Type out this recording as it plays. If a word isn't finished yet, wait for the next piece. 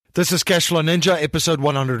This is Cashflow Ninja, episode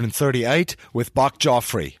 138, with Buck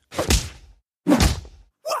Joffrey.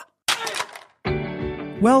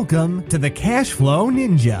 Welcome to the Cashflow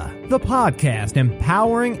Ninja, the podcast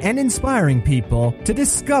empowering and inspiring people to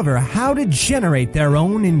discover how to generate their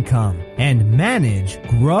own income and manage,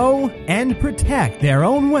 grow, and protect their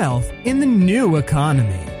own wealth in the new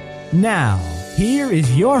economy. Now, here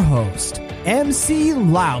is your host, MC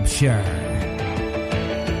Laubscher.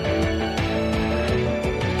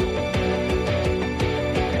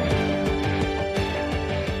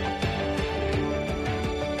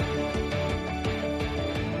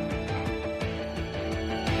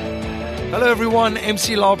 Hello everyone,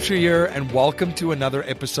 MC Laubscher here, and welcome to another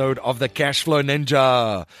episode of the Cashflow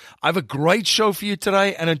Ninja. I have a great show for you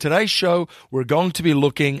today, and in today's show, we're going to be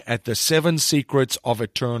looking at the 7 secrets of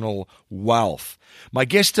eternal wealth. My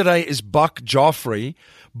guest today is Buck Joffrey.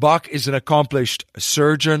 Buck is an accomplished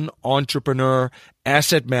surgeon, entrepreneur,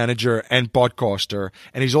 asset manager, and podcaster,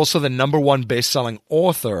 and he's also the #1 best-selling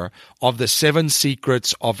author of the 7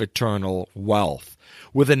 secrets of eternal wealth.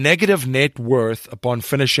 With a negative net worth upon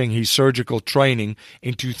finishing his surgical training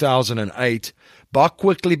in 2008, Buck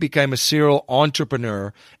quickly became a serial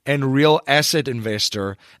entrepreneur and real asset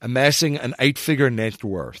investor, amassing an 8-figure net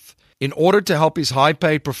worth. In order to help his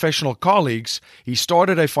high-paid professional colleagues, he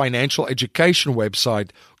started a financial education website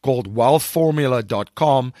called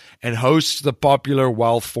wealthformula.com and hosts the popular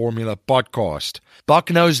Wealth Formula podcast. Buck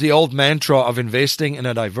knows the old mantra of investing in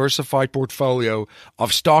a diversified portfolio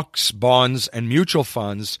of stocks, bonds, and mutual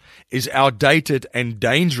funds is outdated and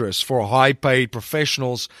dangerous for high-paid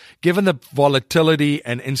professionals given the volatility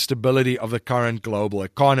and instability of the current global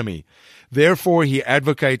economy. Therefore, he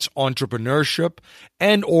advocates entrepreneurship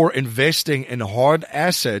and or investing in hard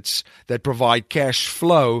assets that provide cash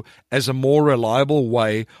flow as a more reliable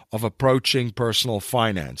way of approaching personal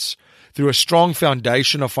finance. Through a strong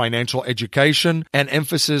foundation of financial education and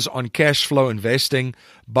emphasis on cash flow investing,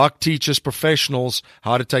 Buck teaches professionals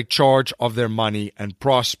how to take charge of their money and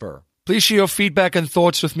prosper. Please share your feedback and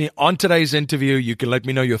thoughts with me on today's interview. You can let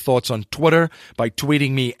me know your thoughts on Twitter by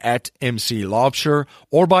tweeting me at MC Laubscher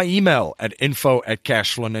or by email at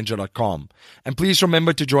info@cashflowninja.com. And please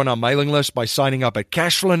remember to join our mailing list by signing up at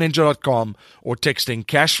cashflowninja.com or texting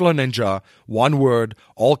Cashflow Ninja, one word,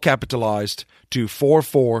 all capitalized, to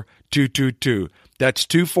 44222. That's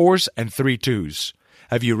 2 4s and 3 2s.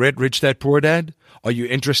 Have you read Rich Dad Poor Dad? Are you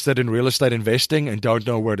interested in real estate investing and don't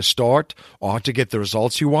know where to start or how to get the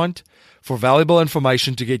results you want? For valuable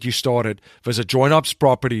information to get you started, visit JoinUps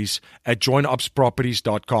Properties at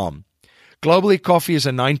joinupsproperties.com. Globally, coffee is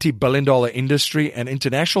a $90 billion industry, and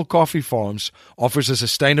International Coffee Farms offers a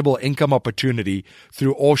sustainable income opportunity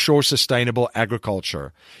through offshore sustainable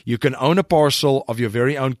agriculture. You can own a parcel of your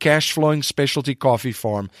very own cash-flowing specialty coffee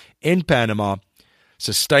farm in Panama.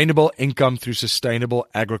 Sustainable income through sustainable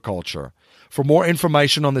agriculture. For more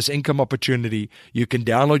information on this income opportunity, you can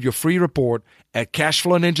download your free report at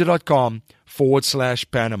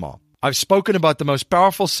cashflowninja.com/Panama. I've spoken about the most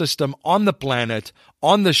powerful system on the planet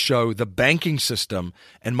on the show, the banking system,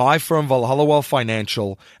 and my firm Valhalla Wealth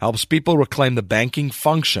Financial helps people reclaim the banking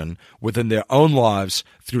function within their own lives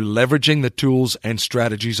through leveraging the tools and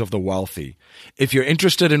strategies of the wealthy. If you're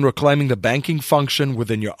interested in reclaiming the banking function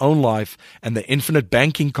within your own life and the infinite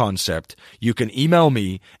banking concept, you can email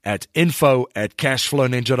me at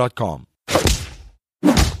info@cashflowninja.com.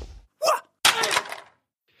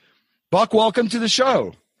 Buck, welcome to the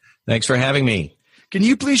show. Thanks for having me. Can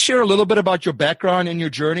you please share a little bit about your background and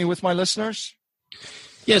your journey with my listeners?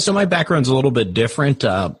 Yeah, so my background's a little bit different.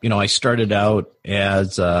 I started out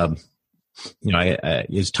as, as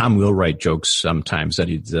Tom Wheelwright jokes sometimes that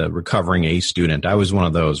he's a recovering A student. I was one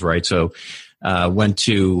of those, right? So got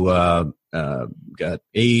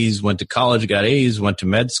A's, went to college, got A's, went to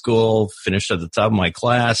med school, finished at the top of my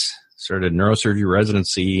class, started neurosurgery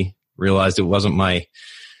residency, realized it wasn't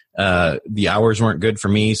the hours weren't good for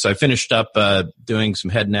me. So I finished up doing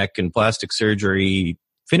some head, neck, and plastic surgery,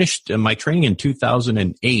 finished my training in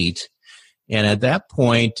 2008. And at that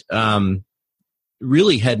point,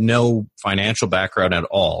 really had no financial background at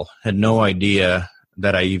all, had no idea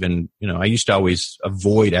that I even, I used to always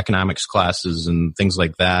avoid economics classes and things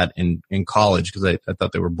like that in college because I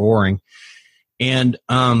thought they were boring. And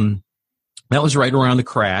that was right around the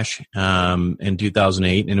crash in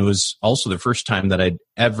 2008, and it was also the first time that I'd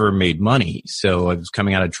ever made money. So I was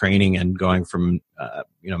coming out of training and going from,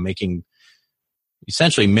 making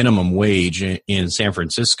essentially minimum wage in San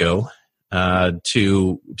Francisco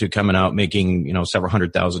to coming out making, several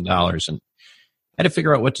 $100,000, and I had to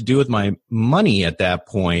figure out what to do with my money at that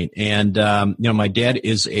point. And my dad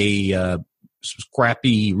is a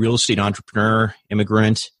scrappy real estate entrepreneur,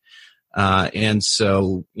 immigrant. And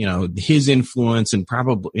so, his influence and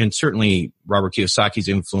certainly Robert Kiyosaki's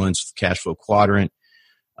influence with the cash flow quadrant,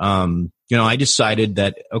 I decided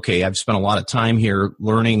that, okay, I've spent a lot of time here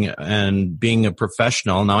learning and being a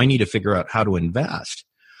professional. Now I need to figure out how to invest.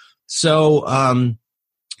 So,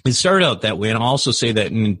 it started out that way. And I'll also say that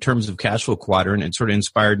in terms of cash flow quadrant, it sort of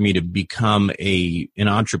inspired me to become an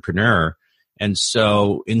entrepreneur. And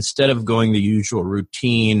so instead of going the usual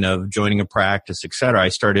routine of joining a practice, et cetera, I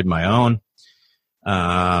started my own,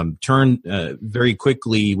 turned very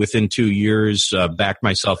quickly within 2 years, backed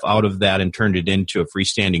myself out of that and turned it into a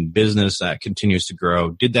freestanding business that continues to grow.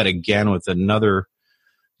 Did that again with another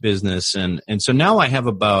business. And so now I have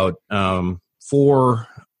about 4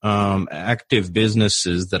 active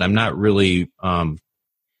businesses that I'm not really,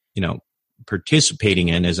 participating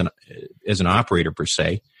in as an operator per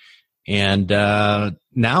se. And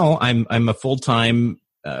now I'm a full-time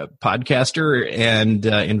podcaster and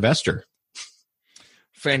investor.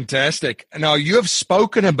 Fantastic. Now, you have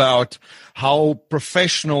spoken about how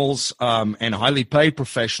professionals and highly paid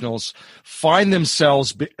professionals find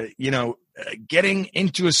themselves, getting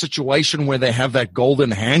into a situation where they have that golden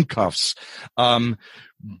handcuffs,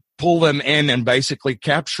 pull them in and basically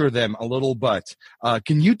capture them a little bit.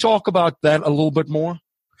 Can you talk about that a little bit more?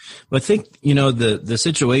 Well, I think, the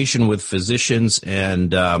situation with physicians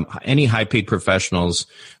and any high-paid professionals,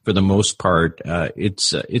 for the most part,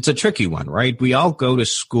 it's a tricky one, right? We all go to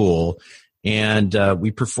school and we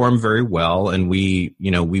perform very well, and we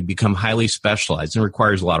become highly specialized, and it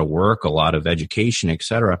requires a lot of work, a lot of education, et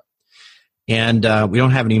cetera. And we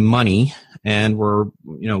don't have any money, and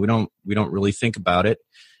we don't really think about it.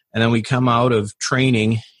 And then we come out of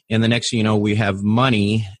training, and the next thing you know, we have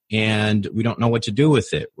money and we don't know what to do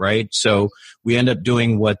with it, right? So we end up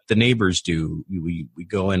doing what the neighbors do. We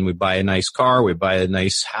go in, we buy a nice car, we buy a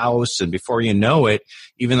nice house, and before you know it,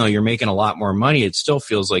 even though you're making a lot more money, it still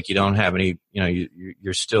feels like you don't have any,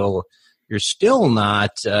 you're still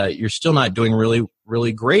not doing really,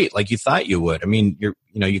 really great like you thought you would. I mean,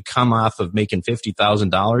 you come off of making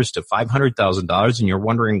 $50,000 to $500,000 and you're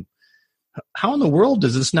wondering, how in the world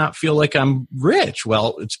does this not feel like I'm rich?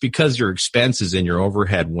 Well, it's because your expenses and your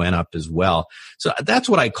overhead went up as well. So that's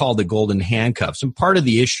what I call the golden handcuffs. And part of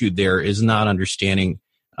the issue there is not understanding,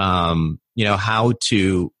 how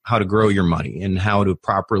to grow your money and how to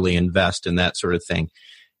properly invest and that sort of thing.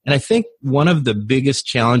 And I think one of the biggest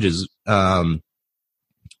challenges, that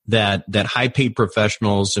high paid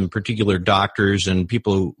professionals, in particular doctors and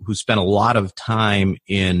people who spend a lot of time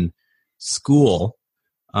in school,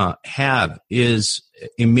 have is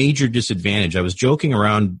a major disadvantage. I was joking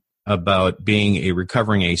around about being a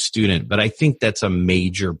recovering A student, but I think that's a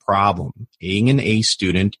major problem. Being an A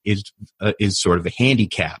student is sort of a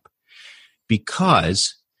handicap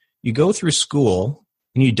because you go through school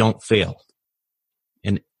and you don't fail.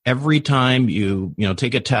 And every time you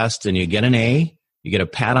take a test and you get an A, you get a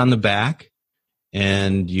pat on the back,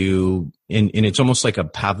 and it's almost like a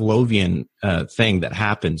Pavlovian thing that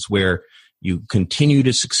happens where you continue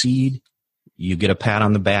to succeed, you get a pat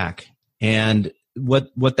on the back. And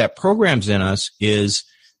what that programs in us is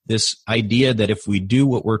this idea that if we do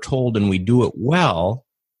what we're told and we do it well,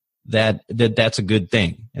 that's a good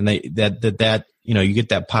thing. And you get that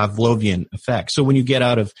Pavlovian effect. So when you get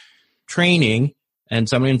out of training and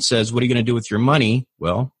someone says, what are you going to do with your money?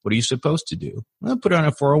 Well, what are you supposed to do? Well, put it on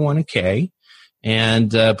a 401k and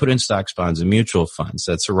put in stocks, bonds, and mutual funds.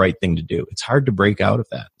 That's the right thing to do. It's hard to break out of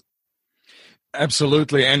that.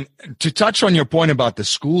 Absolutely. And to touch on your point about the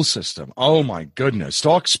school system, oh my goodness,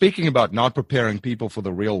 speaking about not preparing people for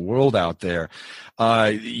the real world out there,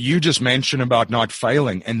 you just mentioned about not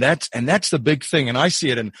failing, and that's the big thing. And I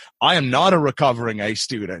see it, and I am not a recovering A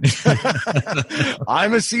student.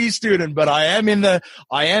 I'm a C student, but I am in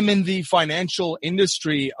the financial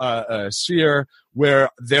industry sphere, where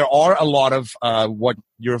there are a lot of what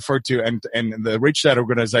you refer to, and the Rich Dad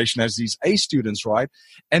organization has these A students, right?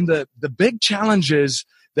 And the big challenge is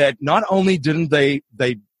that not only didn't they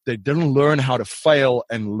didn't learn how to fail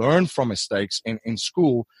and learn from mistakes in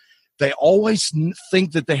school, they always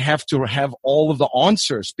think that they have to have all of the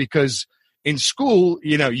answers, because in school,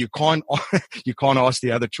 you can't ask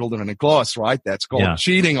the other children in the class, right? That's called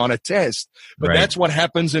cheating on a test. But right. That's what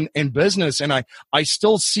happens in business. And I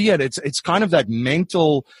still see it. It's kind of that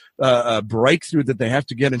mental breakthrough that they have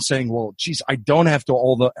to get in saying, well, geez, I don't have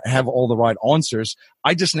to have all the right answers.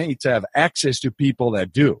 I just need to have access to people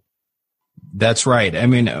that do. That's right. I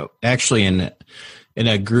mean, actually in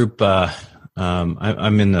a group,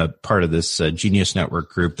 I'm in the part of this Genius Network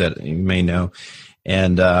group that you may know.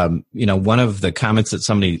 And, one of the comments that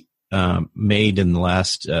somebody made in the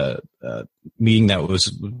last meeting that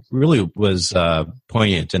was really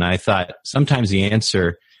poignant, and I thought sometimes the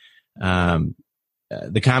answer,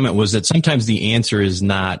 the comment was that sometimes the answer is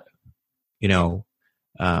not,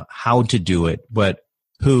 how to do it, but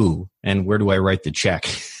who and where do I write the check?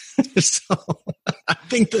 So I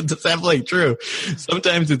think that's definitely true.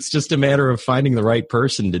 Sometimes it's just a matter of finding the right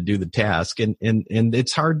person to do the task. And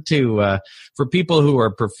it's hard to, for people who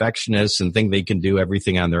are perfectionists and think they can do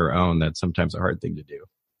everything on their own, that's sometimes a hard thing to do.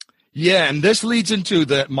 Yeah. And this leads into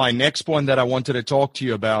my next point that I wanted to talk to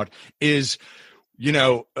you about is,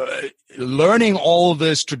 learning all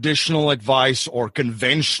this traditional advice or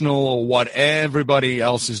conventional or what everybody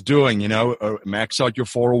else is doing, max out your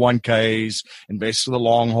 401ks, invest for the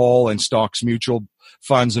long haul in stocks, mutual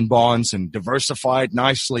funds and bonds, and diversified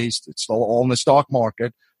nicely. It's still all in the stock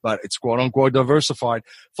market, but it's quote unquote diversified.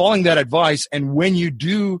 Following that advice. And when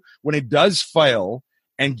it does fail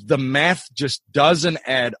and the math just doesn't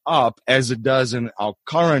add up as it does in our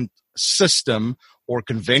current system or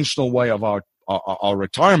conventional way of our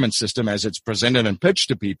retirement system as it's presented and pitched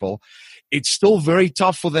to people, it's still very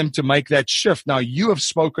tough for them to make that shift. Now, you have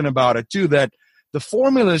spoken about it too, that the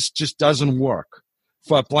formulas just doesn't work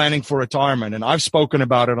for planning for retirement. And I've spoken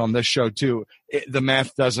about it on this show too. The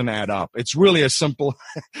math doesn't add up. It's really as simple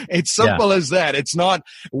as that. It's not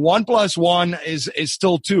 1 + 1 is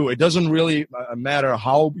still 2. It doesn't really matter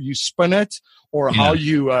how you spin it or how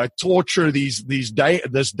you torture this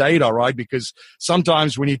data, right? Because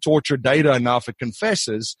sometimes when you torture data enough, it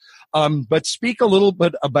confesses. But speak a little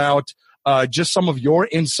bit about just some of your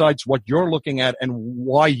insights, what you're looking at, and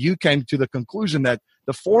why you came to the conclusion that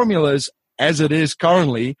the formulas as it is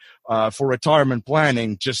currently for retirement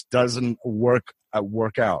planning just doesn't work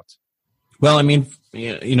out. Well, I mean,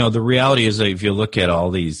 the reality is that if you look at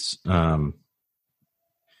all these,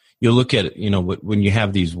 you look at, when you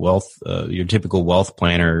have these your typical wealth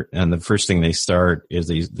planner, and the first thing they start is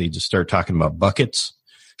they just start talking about buckets.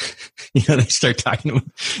 They start talking about,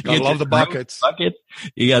 I love the buckets. Bucket.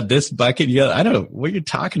 You got this bucket. I don't know what you're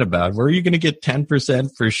talking about. Where are you going to get 10%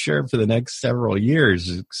 for sure for the next several years,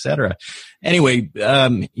 et cetera? Anyway,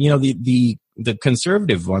 the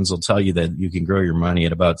conservative ones will tell you that you can grow your money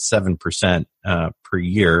at about 7% per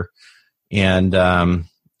year, and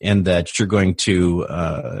that you're going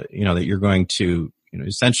to,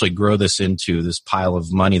 essentially grow this into this pile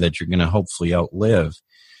of money that you're going to hopefully outlive.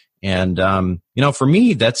 And, for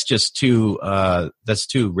me, that's just too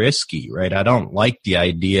risky, right? I don't like the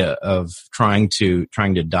idea of trying to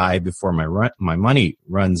die before my money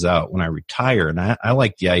runs out when I retire. And I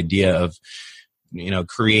like the idea of,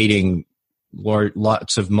 creating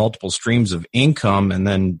lots of multiple streams of income. And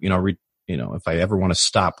then, if I ever want to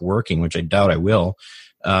stop working, which I doubt I will,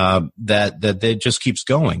 that it just keeps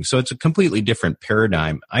going. So it's a completely different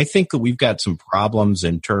paradigm. I think that we've got some problems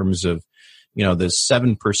in terms of, this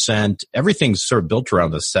 7%, everything's sort of built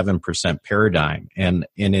around the 7% paradigm. And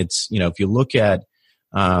it's, if you look at,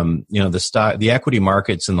 the equity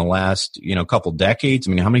markets in the last, couple decades,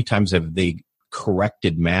 I mean, how many times have they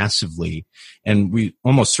corrected massively? And we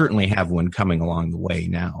almost certainly have one coming along the way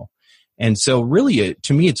now. And so really,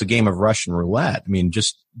 to me, it's a game of Russian roulette. I mean,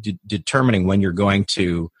 just determining when you're going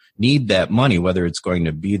to need that money, whether it's going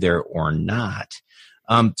to be there or not.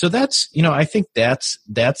 So that's, I think that's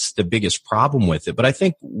the biggest problem with it. But I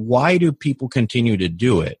think, why do people continue to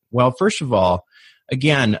do it? Well, first of all,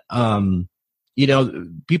 again,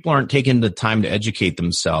 people aren't taking the time to educate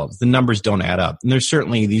themselves. The numbers don't add up. And there's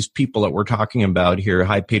certainly these people that we're talking about here,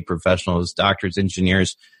 high paid professionals, doctors,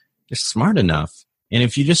 engineers, they're smart enough. And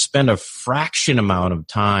if you just spend a fraction amount of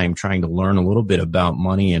time trying to learn a little bit about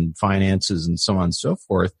money and finances and so on and so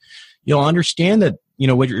forth, you'll understand that,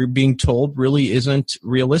 what you're being told really isn't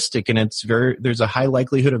realistic, and there's a high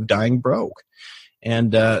likelihood of dying broke.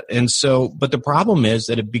 And so, but the problem is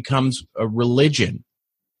that it becomes a religion,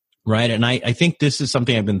 right? And I think this is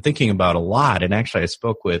something I've been thinking about a lot. And actually,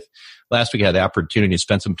 last week I had the opportunity to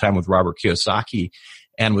spend some time with Robert Kiyosaki,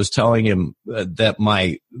 and was telling him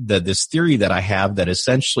that this theory that I have, that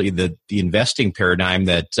essentially the investing paradigm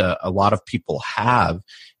that a lot of people have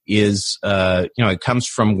is, it comes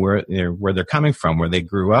from where they're coming from, where they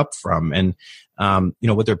grew up from, and,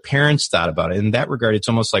 what their parents thought about it. In that regard, it's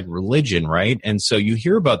almost like religion, right? And so you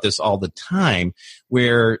hear about this all the time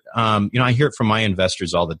where, I hear it from my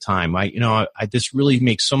investors all the time. This really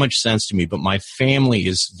makes so much sense to me, but my family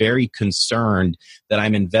is very concerned that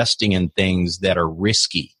I'm investing in things that are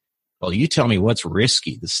risky. Well, you tell me what's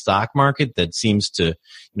risky, the stock market that seems to,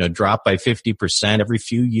 drop by 50% every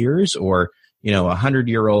few years, or, a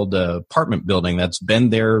 100-year-old apartment building that's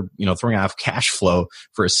been there, throwing off cash flow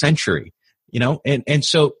for a century, and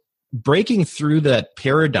so breaking through that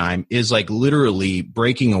paradigm is like literally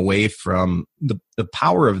breaking away from the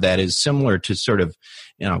power of that is similar to sort of,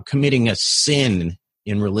 committing a sin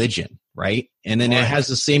in religion, right? And then it has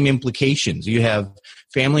the same implications. You have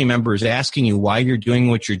family members asking you why you're doing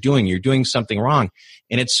what you're doing something wrong.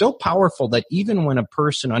 And it's so powerful that even when a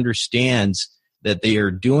person understands that they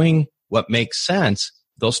are doing what makes sense,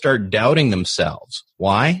 they'll start doubting themselves.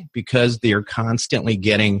 Why? Because they are constantly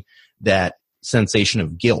getting that sensation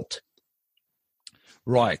of guilt.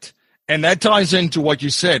 Right. And that ties into what you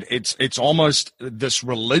said. It's almost this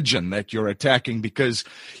religion that you're attacking, because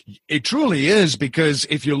it truly is, because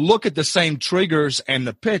if you look at the same triggers and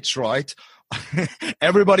the pitch, right,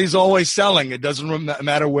 everybody's always selling. It doesn't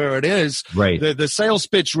matter where it is. Right. The sales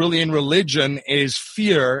pitch really in religion is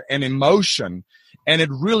fear and emotion. And it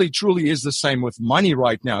really, truly is the same with money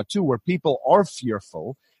right now, too, where people are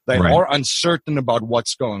fearful. They are uncertain about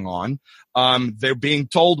what's going on. They're being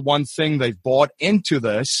told one thing, they've bought into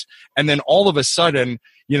this, and then all of a sudden,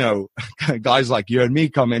 guys like you and me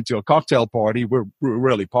come into a cocktail party. We're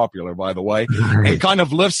really popular, by the way, and kind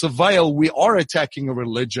of lifts the veil. We are attacking a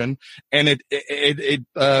religion, and it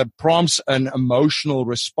prompts an emotional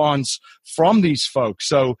response from these folks.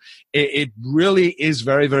 So it really is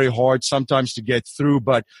very, very hard sometimes to get through.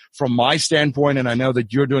 But from my standpoint, and I know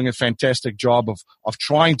that you're doing a fantastic job of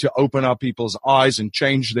trying to open up people's eyes and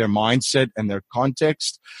change their mindset and their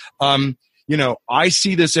context. I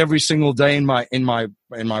see this every single day in my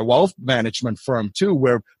wealth management firm too,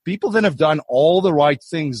 where people that have done all the right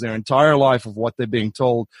things their entire life of what they're being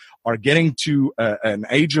told are getting to an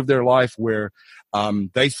age of their life where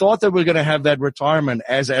they thought they were going to have that retirement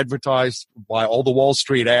as advertised by all the Wall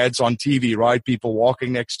Street ads on TV, right? People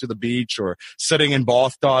walking next to the beach or sitting in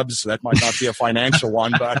bathtubs. That might not be a financial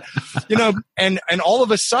one, but, and all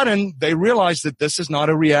of a sudden they realize that this is not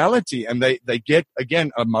a reality, and they get,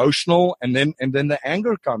 again, emotional, and then the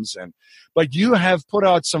anger comes in. But you have put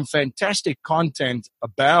out some fantastic content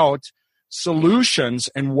about solutions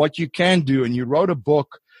and what you can do. And you wrote a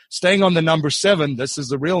book, staying on the number 7, this is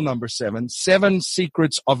the real number 7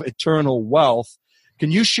 Secrets of Eternal Wealth. Can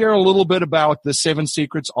you share a little bit about the 7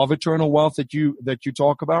 secrets of eternal wealth that you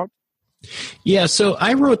talk about? Yeah, so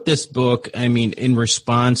I wrote this book, in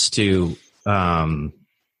response to, I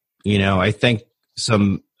think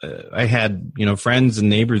I had, friends and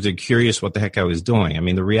neighbors that are curious what the heck I was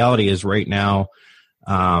doing. The reality is right now,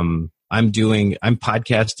 I'm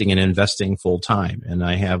podcasting and investing full time, and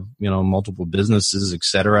I have, multiple businesses, et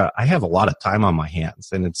cetera. I have a lot of time on my hands,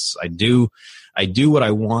 and I do what I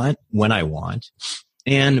want when I want.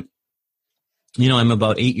 And, I'm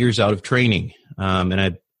about 8 years out of training.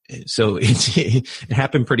 So it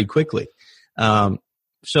happened pretty quickly.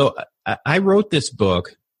 So I wrote this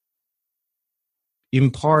book in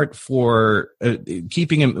part for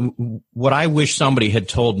keeping what I wish somebody had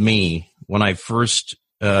told me when I first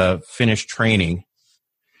finished training,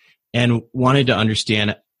 and wanted to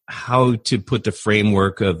understand how to put the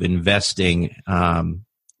framework of investing,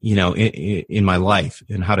 in my life,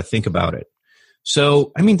 and how to think about it.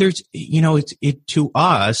 So, there's, to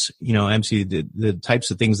us, MC, the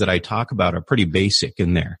types of things that I talk about are pretty basic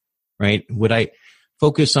in there, right? What I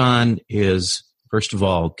focus on is, first of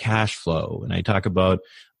all, cash flow. And I talk about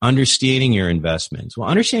understanding your investments. Well,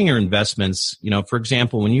 understanding your investments, for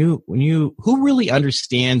example, who really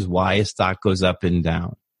understands why a stock goes up and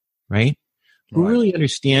down, right? Who really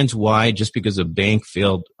understands why, just because a bank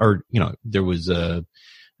failed, or, there was a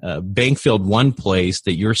bank failed one place,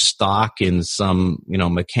 that your stock in some,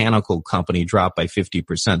 mechanical company dropped by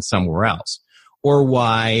 50% somewhere else, or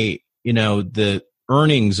why, the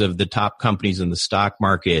earnings of the top companies in the stock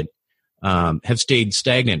market have stayed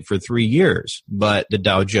stagnant for 3 years, but the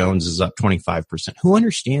Dow Jones is up 25%. Who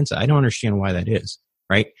understands that? I don't understand why that is,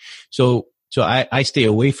 right? So I stay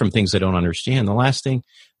away from things I don't understand. The last thing,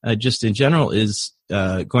 just in general, is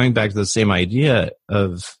going back to the same idea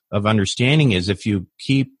of understanding, is if you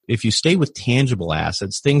stay with tangible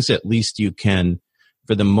assets, things at least you can,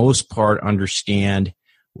 for the most part, understand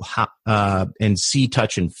how, and see,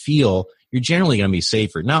 touch, and feel, you're generally going to be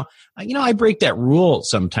safer. Now, I break that rule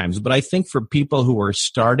sometimes, but I think for people who are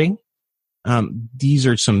starting, these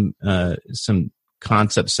are some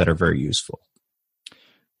concepts that are very useful.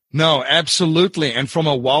 No, absolutely. And from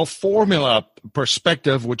a wealth formula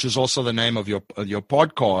perspective, which is also the name of your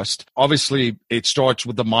podcast, obviously it starts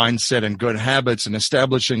with the mindset and good habits and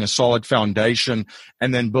establishing a solid foundation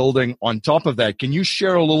and then building on top of that. Can you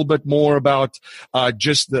share a little bit more about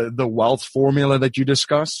just the wealth formula that you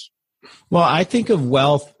discuss? Well, I think of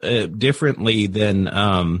wealth differently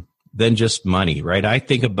than just money, right? I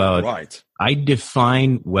think about, I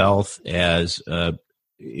define wealth as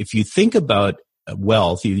if you think about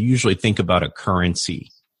wealth, you usually think about a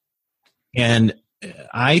currency. And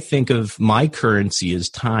I think of my currency as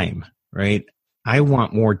time, right? I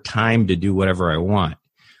want more time to do whatever I want.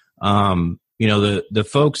 The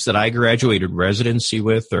folks that I graduated residency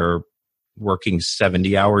with are working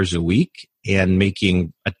 70 hours a week and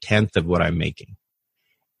making a tenth of what I'm making.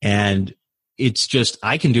 And it's just,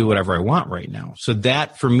 I can do whatever I want right now. So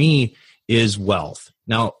that for me is wealth.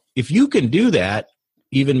 Now, if you can do that,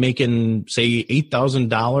 even making, say,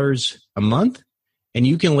 $8,000 a month, and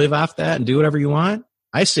you can live off that and do whatever you want,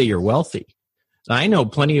 I say you're wealthy. I know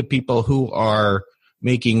plenty of people who are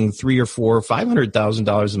making $300,000 or $400,000 or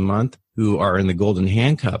 $500,000 a month who are in the golden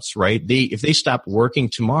handcuffs, right? If they stop working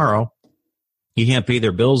tomorrow, you can't pay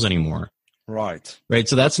their bills anymore. Right. Right.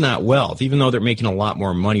 So that's not wealth. Even though they're making a lot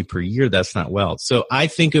more money per year, that's not wealth. So I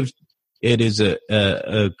think of it as a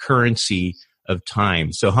currency of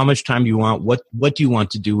time. So how much time do you want? What do you want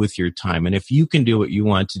to do with your time? And if you can do what you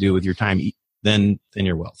want to do with your time, then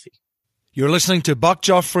you're wealthy. You're listening to Buck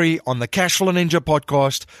Joffrey on the Cashflow Ninja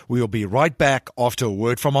podcast. We will be right back after a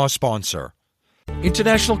word from our sponsor.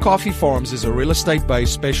 International Coffee Farms is a real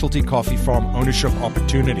estate-based specialty coffee farm ownership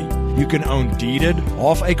opportunity. You can own deeded,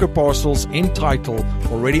 half-acre parcels in title,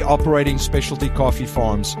 already operating specialty coffee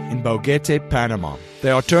farms in Boguete, Panama.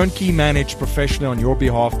 They are turnkey managed professionally on your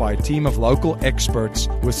behalf by a team of local experts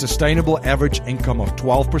with sustainable average income of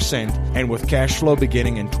 12% and with cash flow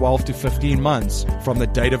beginning in 12 to 15 months from the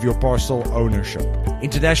date of your parcel ownership.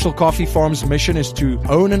 International Coffee Farms' mission is to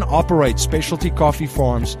own and operate specialty coffee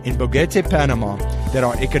farms in Boguete, Panama that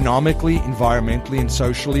are economically, environmentally, and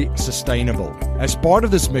socially sustainable. As part of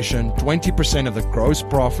this mission, 20% of the gross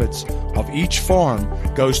profits of each farm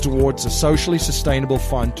goes towards a socially sustainable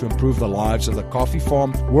fund to improve the lives of the coffee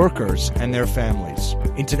farm workers and their families.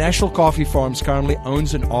 International Coffee Farms currently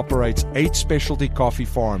owns and operates 8 specialty coffee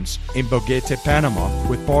farms in Boguete, Panama,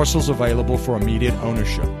 with parcels available for immediate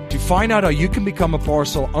ownership. To find out how you can become a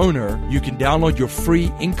parcel owner, you can download your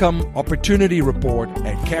free income opportunity report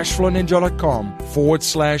at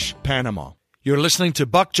cashflowninja.com/Panama. You're listening to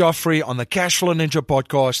Buck Joffrey on the Cashflow Ninja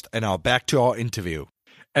podcast, and now back to our interview.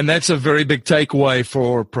 And that's a very big takeaway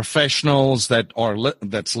for professionals that are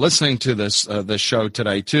that's listening to this show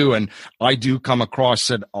today too. And I do come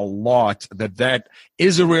across it a lot that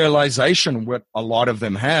is a realization what a lot of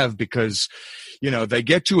them have, because they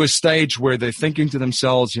get to a stage where they're thinking to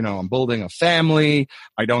themselves, I'm building a family.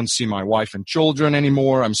 I don't see my wife and children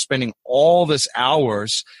anymore. I'm spending all this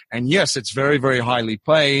hours. And yes, it's very, very highly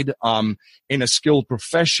paid in a skilled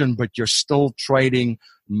profession, but you're still trading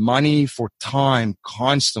money for time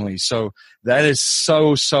constantly. So that is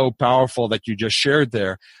so, so powerful that you just shared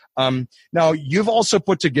there. Now, you've also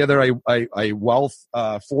put together a wealth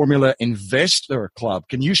formula investor club.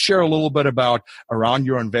 Can you share a little bit around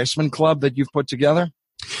your investment club that you've put together?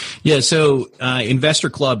 Yeah, so Investor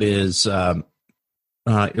Club is it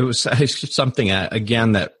was something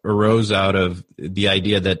again that arose out of the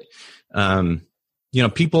idea that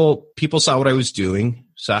people saw what I was doing,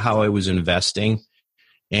 saw how I was investing,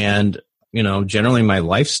 and generally my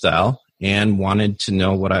lifestyle, and wanted to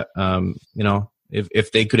know what I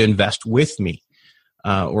if they could invest with me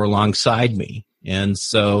or alongside me. And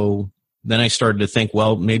so then I started to think,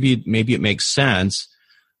 well, maybe it makes sense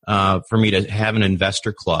for me to have an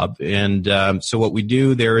investor club. And so what we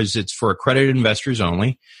do there is it's for accredited investors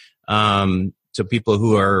only. So people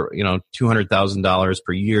who are, $200,000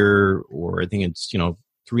 per year, or I think it's,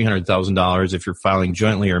 $300,000 if you're filing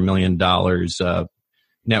jointly, or $1 million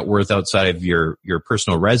net worth outside of your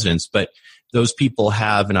personal residence. But those people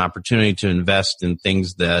have an opportunity to invest in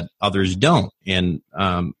things that others don't. And,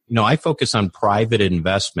 I focus on private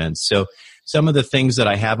investments. So some of the things that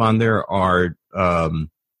I have on there are,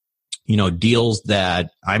 deals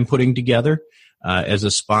that I'm putting together as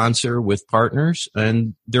a sponsor with partners.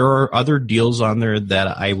 And there are other deals on there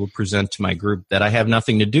that I will present to my group that I have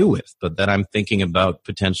nothing to do with, but that I'm thinking about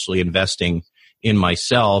potentially investing in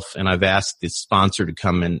myself. And I've asked the sponsor to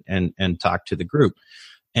come and talk to the group.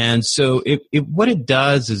 And so what it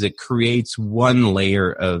does is it creates one layer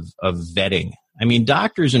of vetting. I mean,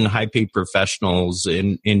 doctors and high paid professionals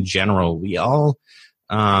in general, we all,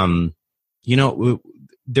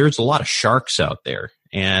 there's a lot of sharks out there,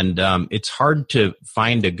 and it's hard to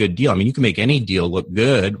find a good deal. I mean, you can make any deal look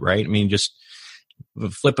good, right? I mean, just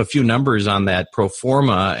flip a few numbers on that pro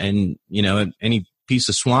forma and, any piece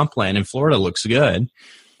of swampland in Florida looks good.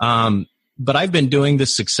 But I've been doing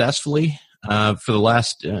this successfully for the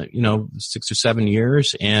last, 6 or 7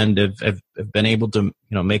 years, and have been able to,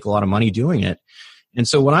 make a lot of money doing it. And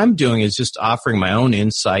so what I'm doing is just offering my own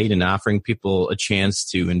insight and offering people a chance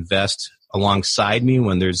to invest alongside me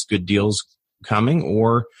when there's good deals coming,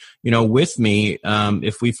 or, with me,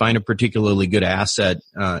 if we find a particularly good asset,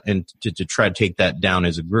 and to try to take that down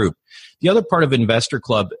as a group. The other part of Investor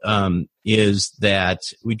Club, is that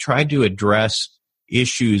we try to address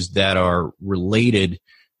issues that are related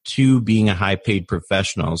to being a high paid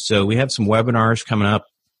professional. So we have some webinars coming up.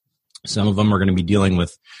 Some of them are going to be dealing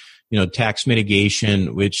with, tax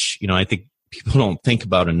mitigation, which, I think people don't think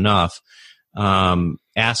about enough.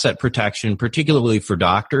 Asset protection, particularly for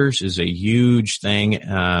doctors, is a huge thing,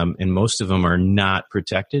 and most of them are not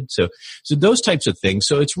protected. So those types of things.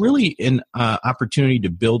 So it's really an opportunity to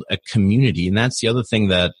build a community, and that's the other thing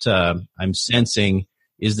that I'm sensing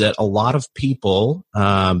is that a lot of people,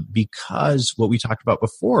 because what we talked about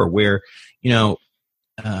before, where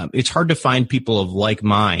it's hard to find people of like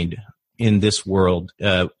mind in this world.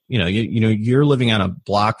 You're living on a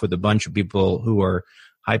block with a bunch of people who are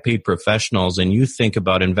high-paid professionals, and you think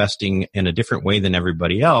about investing in a different way than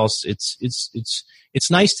everybody else.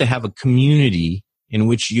 It's nice to have a community in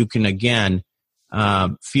which you can again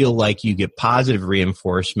feel like you get positive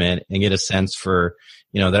reinforcement and get a sense for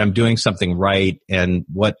that I'm doing something right, and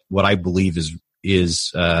what I believe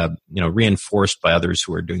is reinforced by others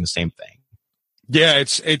who are doing the same thing. Yeah,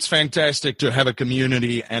 it's fantastic to have a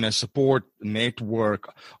community and a support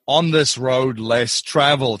network on this road less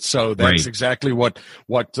traveled. So that's exactly what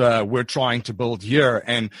we're trying to build here.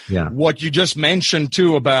 And what you just mentioned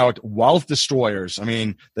too about wealth destroyers. I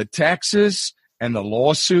mean, the taxes and the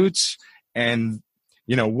lawsuits, and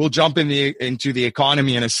we'll jump into the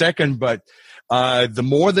economy in a second, but the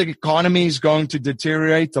more the economy is going to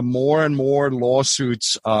deteriorate, the more and more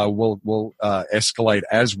lawsuits will escalate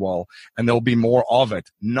as well, and there'll be more of it.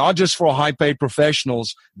 Not just for high-paid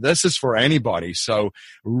professionals, this is for anybody. So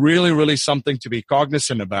really, really something to be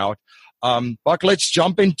cognizant about. Buck, let's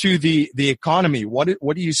jump into the economy. What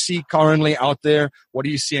do you see currently out there? What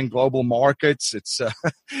do you see in global markets?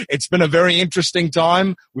 It's been a very interesting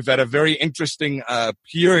time. We've had a very interesting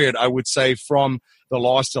period, I would say, from the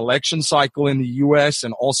last election cycle in the U.S.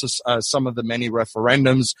 and also some of the many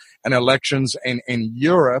referendums and elections in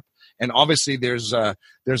Europe. And obviously there's a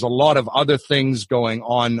lot of other things going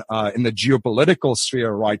on in the geopolitical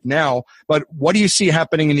sphere right now. But what do you see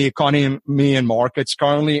happening in the economy and markets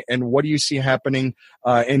currently, and what do you see happening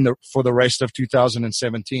for the rest of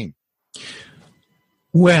 2017?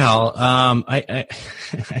 Well, I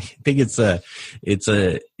think it's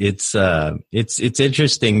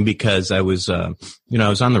interesting because I was I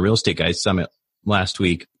was on the Real Estate Guys Summit last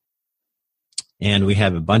week, and we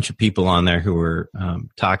have a bunch of people on there who were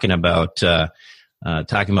talking about the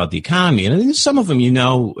economy, and I think some of them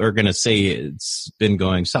are going to say it's been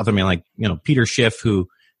going south. I mean, like Peter Schiff, who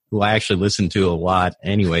I actually listen to a lot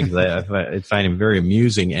anyway, because I find him very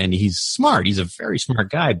amusing, and he's smart. He's a very smart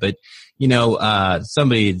guy, but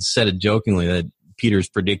somebody had said it jokingly that Peter's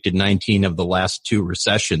predicted 19 of the last 2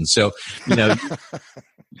 recessions. So,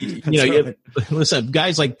 listen,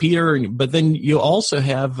 guys like Peter, but then you also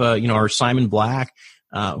have, our Simon Black,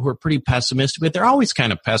 who are pretty pessimistic, but they're always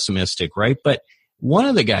kind of pessimistic, right? But one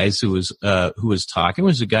of the guys who was talking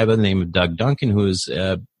was a guy by the name of Doug Duncan, who is,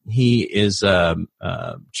 he is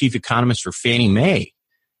chief economist for Fannie Mae.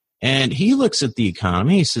 And he looks at the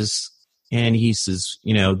economy, he says,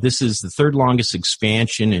 this is the third longest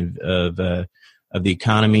expansion of the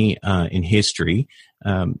economy in history.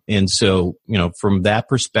 And so, from that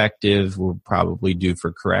perspective, we're probably due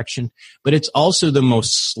for correction. But it's also the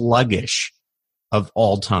most sluggish of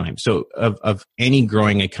all time. So of any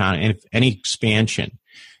growing economy, and any expansion.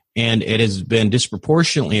 And it has been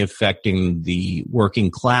disproportionately affecting the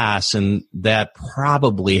working class, and that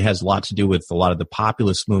probably has a lot to do with a lot of the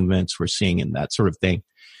populist movements we're seeing and that sort of thing.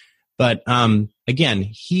 But again,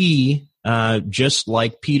 he, just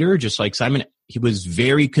like Peter, just like Simon, he was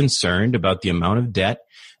very concerned about the amount of debt,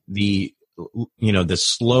 the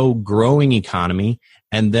slow growing economy,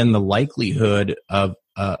 and then the likelihood of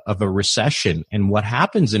a recession. And what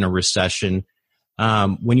happens in a recession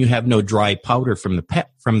when you have no dry powder from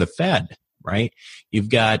the Fed, right?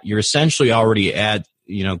 You're essentially already at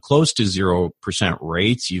close to 0%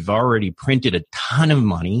 rates. You've already printed a ton of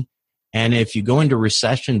money. And if you go into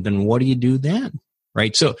recession, then what do you do then?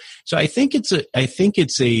 Right. So I think to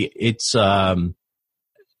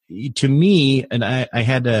me, and I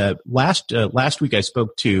had last week I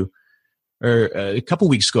spoke to, or a couple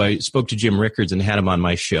weeks ago, I spoke to Jim Rickards and had him on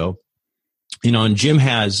my show. And Jim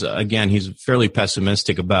has, again, he's fairly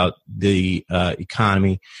pessimistic about the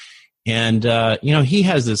economy. And, he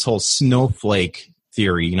has this whole snowflake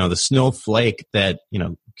theory, the snowflake that,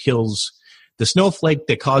 kills the snowflake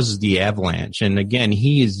that causes the avalanche. And again,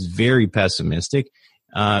 he is very pessimistic.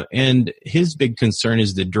 And his big concern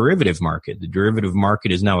is the derivative market. The derivative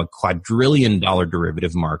market is now a quadrillion-dollar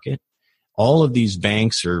derivative market. All of these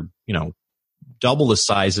banks are, double the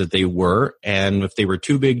size that they were. And if they were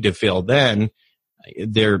too big to fail then,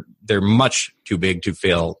 they're much too big to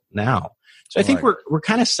fail now. So I think we're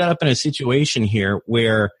kind of set up in a situation here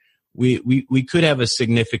where we could have a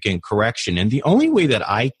significant correction. And the only way that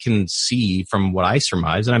I can see from what I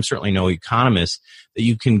surmise, and I'm certainly no economist, that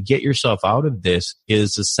you can get yourself out of this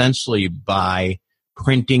is essentially by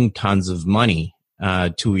printing tons of money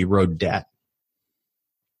to erode debt.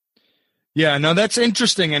 Yeah, no, that's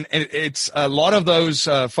interesting. And it's a lot of those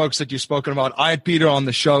folks that you've spoken about. I had Peter on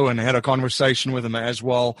the show and had a conversation with him as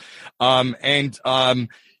well.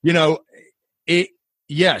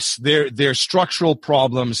 Yes, there's structural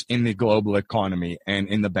problems in the global economy and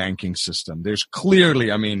in the banking system. There's clearly,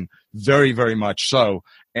 very, very much so.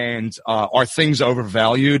 And are things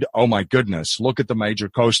overvalued? Oh my goodness! Look at the major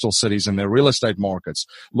coastal cities and their real estate markets.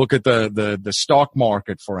 Look at the stock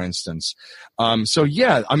market, for instance. So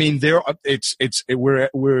yeah,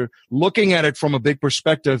 we're looking at it from a big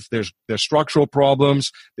perspective. There's structural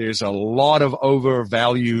problems. There's a lot of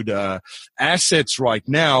overvalued assets right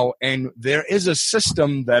now, and there is a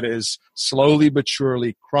system that is slowly but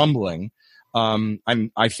surely crumbling.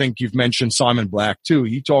 And I think you've mentioned Simon Black too.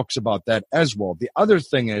 He talks about that as well. The other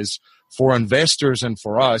thing is, for investors and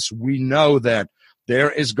for us, we know that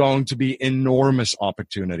there is going to be enormous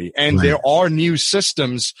opportunity, and there are new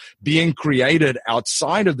systems being created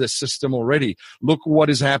outside of this system already. Look what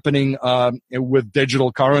is happening with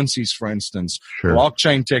digital currencies, for instance,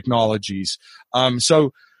 blockchain technologies.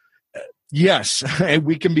 Yes,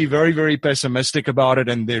 we can be very, very pessimistic about it,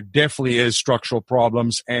 and there definitely is structural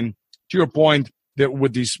problems. And to your point, that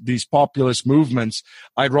with these populist movements,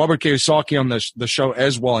 I had Robert Kiyosaki on the show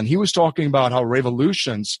as well, and he was talking about how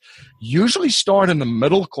revolutions usually start in the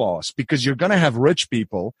middle class, because you're going to have rich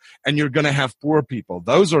people and you're going to have poor people.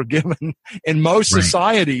 Those are given in most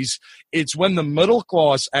societies. It's when the middle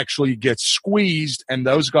class actually gets squeezed and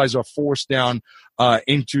those guys are forced down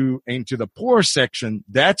into the poor section.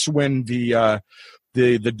 That's when the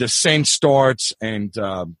descent starts and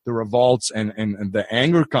the revolts and the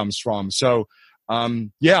anger comes from. So, I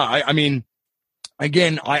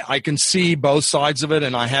can see both sides of it,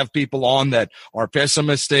 and I have people on that are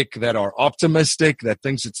pessimistic, that are optimistic, that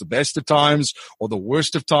thinks it's the best of times or the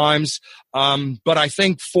worst of times. But I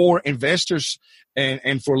think for investors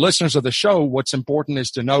and for listeners of the show, what's important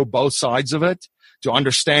is to know both sides of it, to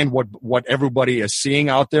understand what everybody is seeing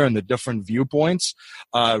out there and the different viewpoints.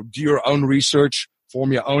 Do your own research,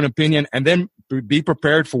 form your own opinion, and then be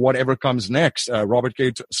prepared for whatever comes next. Robert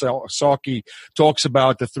Kiyosaki talks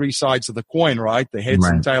about the three sides of the coin, right? The heads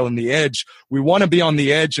and tail and the edge. We want to be on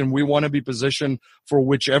the edge, and we want to be positioned for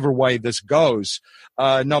whichever way this goes.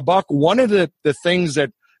 Now, Buck, one of the things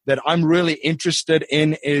that I'm really interested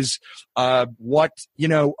in is what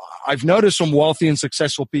I've noticed from wealthy and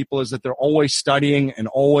successful people is that they're always studying and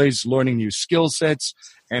always learning new skill sets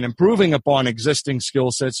and improving upon existing skill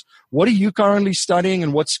sets. What are you currently studying,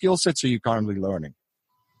 and what skill sets are you currently learning?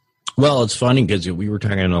 Well, it's funny because we were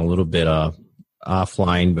talking a little bit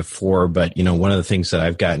offline before, but one of the things that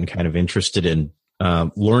I've gotten kind of interested in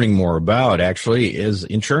learning more about actually is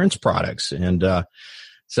insurance products. And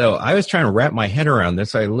so I was trying to wrap my head around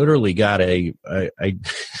this. I literally got I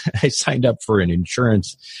signed up for an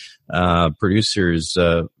insurance producer's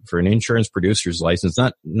license.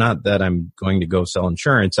 Not that I'm going to go sell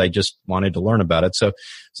insurance. I just wanted to learn about it. So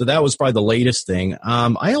that was probably the latest thing.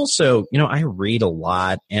 I also, I read a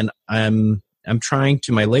lot, and my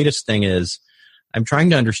latest thing is I'm trying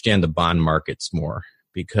to understand the bond markets more,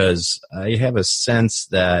 because I have a sense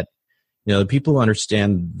that, the people who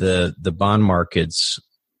understand the bond markets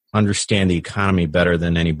understand the economy better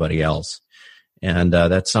than anybody else. And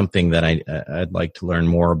that's something that I'd like to learn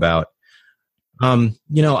more about.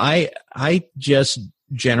 I just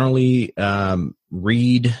generally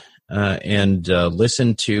read and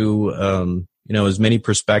listen to as many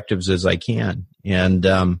perspectives as I can, and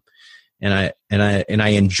I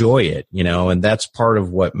enjoy it, and that's part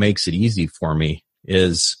of what makes it easy for me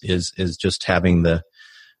is just having the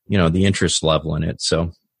interest level in it.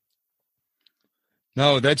 So.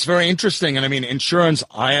 No, that's very interesting. And insurance,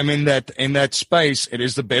 I am in that space. It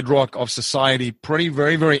is the bedrock of society.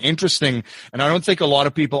 Very, very interesting. And I don't think a lot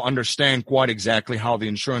of people understand quite exactly how the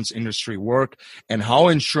insurance industry works and how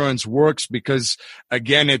insurance works, because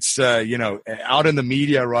again, it's, out in the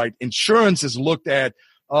media, right? Insurance is looked at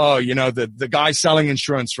oh, the guy selling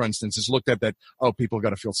insurance, for instance, is looked at that, oh, people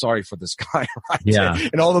got to feel sorry for this guy, right? Yeah.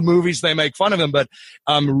 In all the movies, they make fun of him. But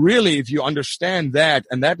really, if you understand that,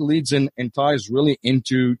 and that leads in and ties really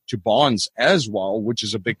into bonds as well, which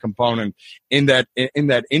is a big component in that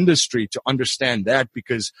industry, to understand that,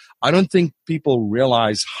 because I don't think people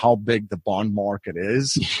realize how big the bond market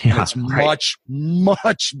is. Yeah, it's much,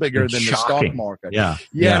 much bigger than the stock market. Yeah.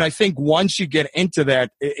 And I think once you get into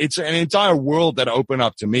that, it's an entire world that opened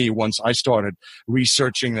up to me once I started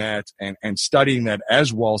researching that and studying that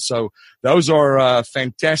as well. So those are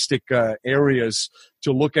fantastic areas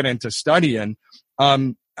to look at and to study in.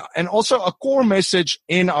 And also a core message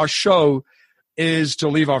in our show is to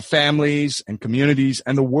leave our families and communities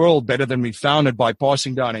and the world better than we found it by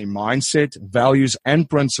passing down a mindset, values, and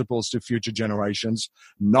principles to future generations,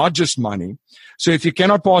 not just money. So if you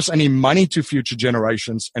cannot pass any money to future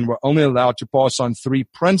generations and we're only allowed to pass on 3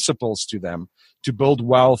 principles to them to build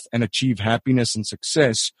wealth and achieve happiness and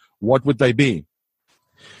success, what would they be?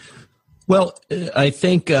 Well, I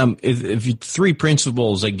think if you, 3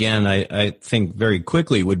 principles, again, I think very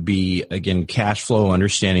quickly would be, again, cash flow,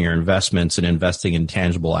 understanding your investments, and investing in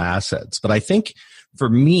tangible assets. But I think for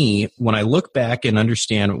me, when I look back and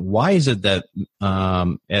understand why is it that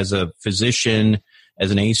as a physician,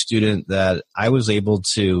 as an A student, that I was able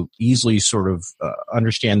to easily sort of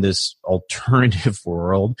understand this alternative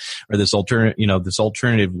world, or this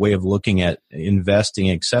alternative way of looking at investing,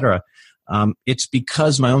 et cetera. It's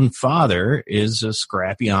because my own father is a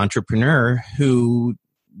scrappy entrepreneur who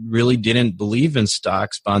really didn't believe in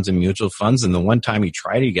stocks, bonds, and mutual funds. And the one time he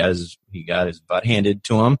tried, he got his butt handed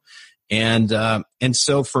to him. And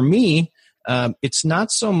so for me, it's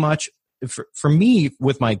not so much for me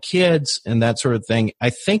with my kids and that sort of thing.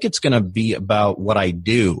 I think it's going to be about what I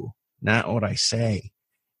do, not what I say.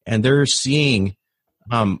 And they're seeing,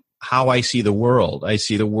 how I see the world. I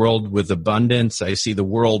see the world with abundance. I see the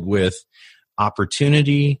world with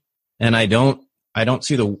opportunity. And I don't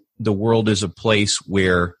see the world as a place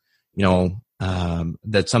where,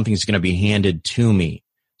 that something's going to be handed to me.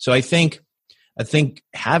 So I think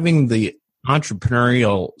having the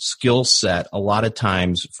entrepreneurial skill set, a lot of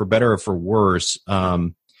times, for better or for worse,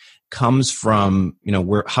 comes from,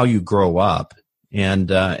 how you grow up.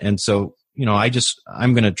 And so,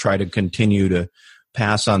 I'm going to try to continue to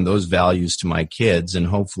pass on those values to my kids, and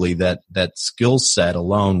hopefully that skill set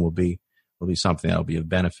alone will be something that'll be of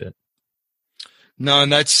benefit. No,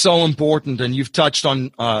 and that's so important. And you've touched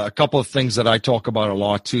on a couple of things that I talk about a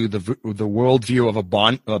lot too: the worldview of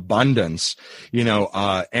abundance,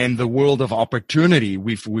 and the world of opportunity.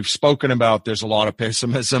 We've spoken about. There's a lot of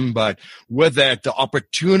pessimism, but with that, the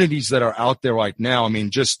opportunities that are out there right now. I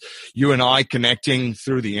mean, just you and I connecting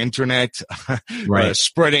through the internet, right.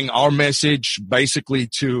 Spreading our message basically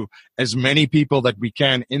to as many people that we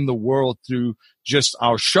can in the world through just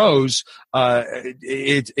our shows.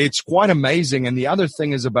 It's quite amazing. And the other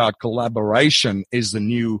thing is about collaboration is the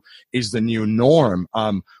new norm,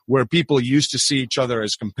 where people used to see each other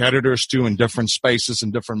as competitors too in different spaces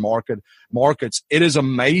and different markets. It is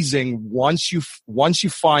amazing once you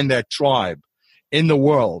find that tribe in the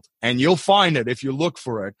world, and you'll find it if you look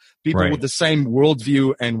for it, people right. with the same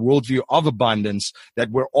worldview of abundance, that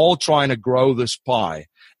we're all trying to grow this pie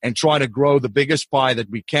and try to grow the biggest pie that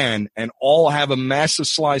we can, and all have a massive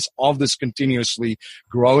slice of this continuously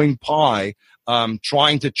growing pie,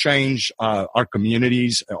 trying to change our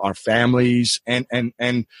communities, our families, and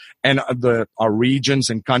our regions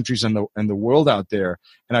and countries and the world out there.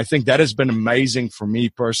 And I think that has been amazing for me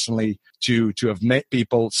personally to have met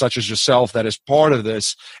people such as yourself that is part of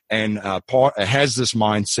this and has this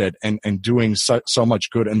mindset and doing so much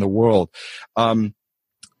good in the world.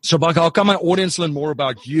 So, Buck, how can my audience learn more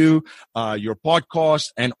about you, your podcast,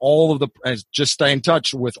 and all of just stay in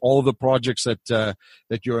touch with all of the projects that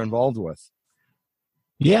you're involved with?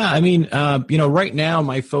 Yeah, I mean, right now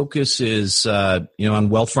my focus is, on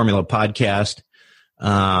Wealth Formula Podcast.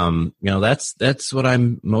 That's what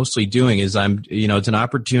I'm mostly doing. Is it's an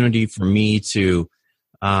opportunity for me to,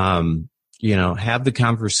 have the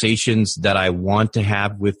conversations that I want to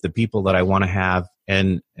have with the people that I want to have,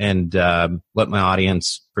 and let my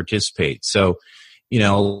audience participate. So,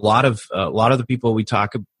 a lot of the people we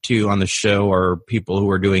talk to on the show are people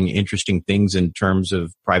who are doing interesting things in terms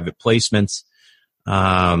of private placements.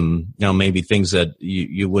 Maybe things that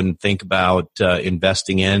you wouldn't think about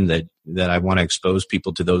investing in, that I want to expose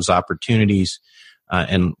people to those opportunities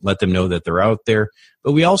and let them know that they're out there.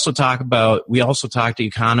 But we also talk to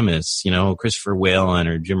economists, Christopher Whalen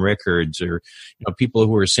or Jim Rickards, or people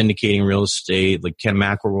who are syndicating real estate, like Ken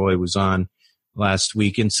McElroy was on last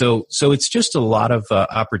week. And so it's just a lot of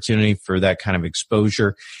opportunity for that kind of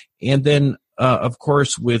exposure. And then, of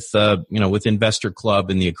course, with Investor Club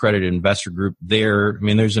and the accredited investor group there,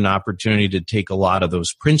 there's an opportunity to take a lot of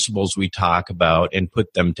those principles we talk about and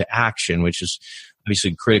put them to action, which is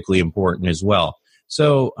obviously critically important as well.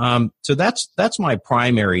 So that's my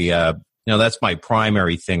primary, that's my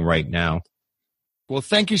primary thing right now. Well,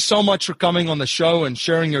 thank you so much for coming on the show and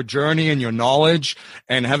sharing your journey and your knowledge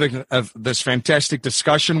and having this fantastic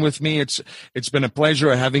discussion with me. It's been a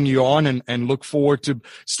pleasure having you on and look forward to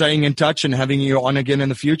staying in touch and having you on again in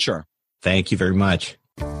the future. Thank you very much.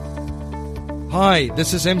 Hi,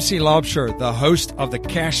 this is MC Laubscher, the host of the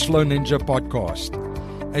Cashflow Ninja podcast.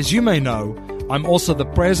 As you may know, I'm also the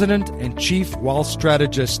president and chief wealth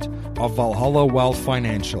strategist of Valhalla Wealth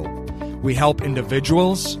Financial. We help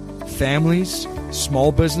individuals, families,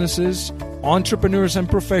 small businesses, entrepreneurs, and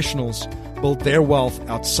professionals build their wealth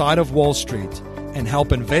outside of Wall Street and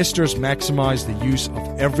help investors maximize the use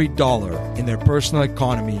of every dollar in their personal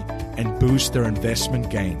economy and boost their investment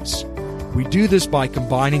gains. We do this by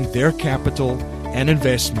combining their capital and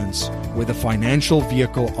investments with the financial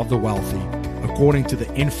vehicle of the wealthy, according to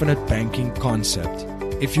the infinite banking concept.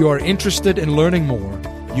 If you are interested in learning more,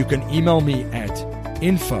 you can email me at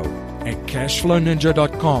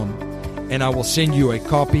info@cashflowninja.com and I will send you a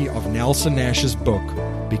copy of Nelson Nash's book,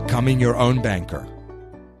 Becoming Your Own Banker.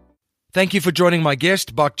 Thank you for joining my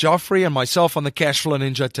guest, Buck Joffrey, and myself on the Cashflow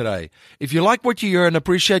Ninja today. If you like what you hear and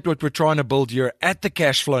appreciate what we're trying to build here at the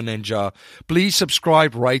Cashflow Ninja, please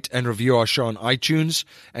subscribe, rate, and review our show on iTunes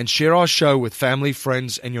and share our show with family,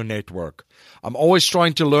 friends, and your network. I'm always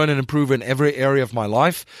trying to learn and improve in every area of my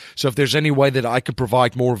life, so if there's any way that I could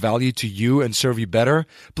provide more value to you and serve you better,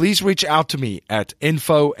 please reach out to me at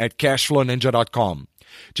info@cashflowninja.com.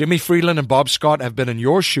 Jimmy Freeland and Bob Scott have been in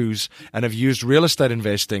your shoes and have used real estate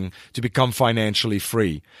investing to become financially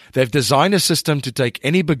free. They've designed a system to take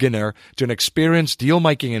any beginner to an experienced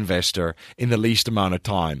deal-making investor in the least amount of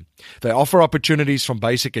time. They offer opportunities from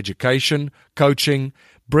basic education, coaching,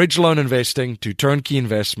 bridge loan investing to turnkey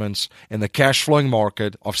investments in the cash-flowing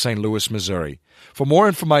market of St. Louis, Missouri. For more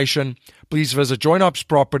information, please visit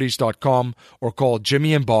joinupsproperties.com or call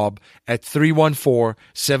Jimmy and Bob at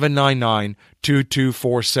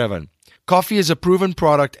 314-799-2247. Coffee is a proven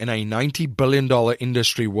product in a $90 billion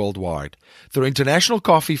industry worldwide. Through International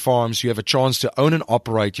Coffee Farms, you have a chance to own and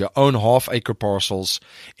operate your own half-acre parcels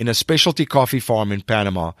in a specialty coffee farm in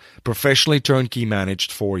Panama, professionally turnkey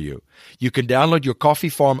managed for you. You can download your coffee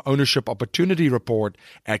farm ownership opportunity report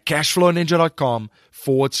at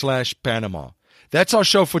cashflowninja.com/Panama. That's our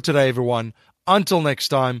show for today, everyone. Until next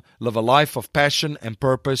time, live a life of passion and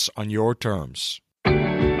purpose on your terms.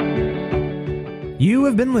 You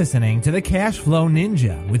have been listening to the Cashflow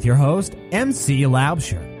Ninja with your host, MC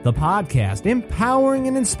Laubscher, the podcast empowering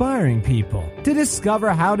and inspiring people to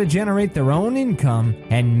discover how to generate their own income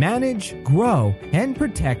and manage, grow, and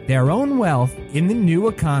protect their own wealth in the new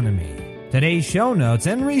economy. Today's show notes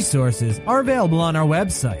and resources are available on our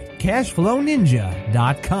website,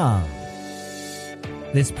 cashflowninja.com.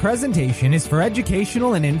 This presentation is for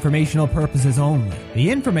educational and informational purposes only. The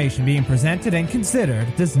information being presented and considered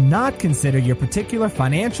does not consider your particular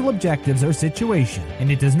financial objectives or situation,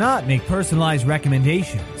 and it does not make personalized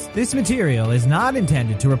recommendations. This material is not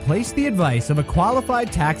intended to replace the advice of a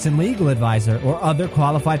qualified tax and legal advisor or other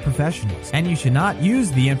qualified professionals, and you should not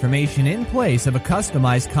use the information in place of a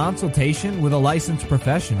customized consultation with a licensed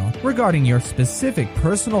professional regarding your specific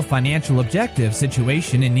personal financial objective,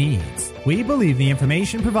 situation, and needs. We believe the information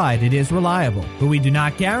provided is reliable, but we do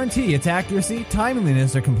not guarantee its accuracy,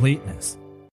 timeliness, or completeness.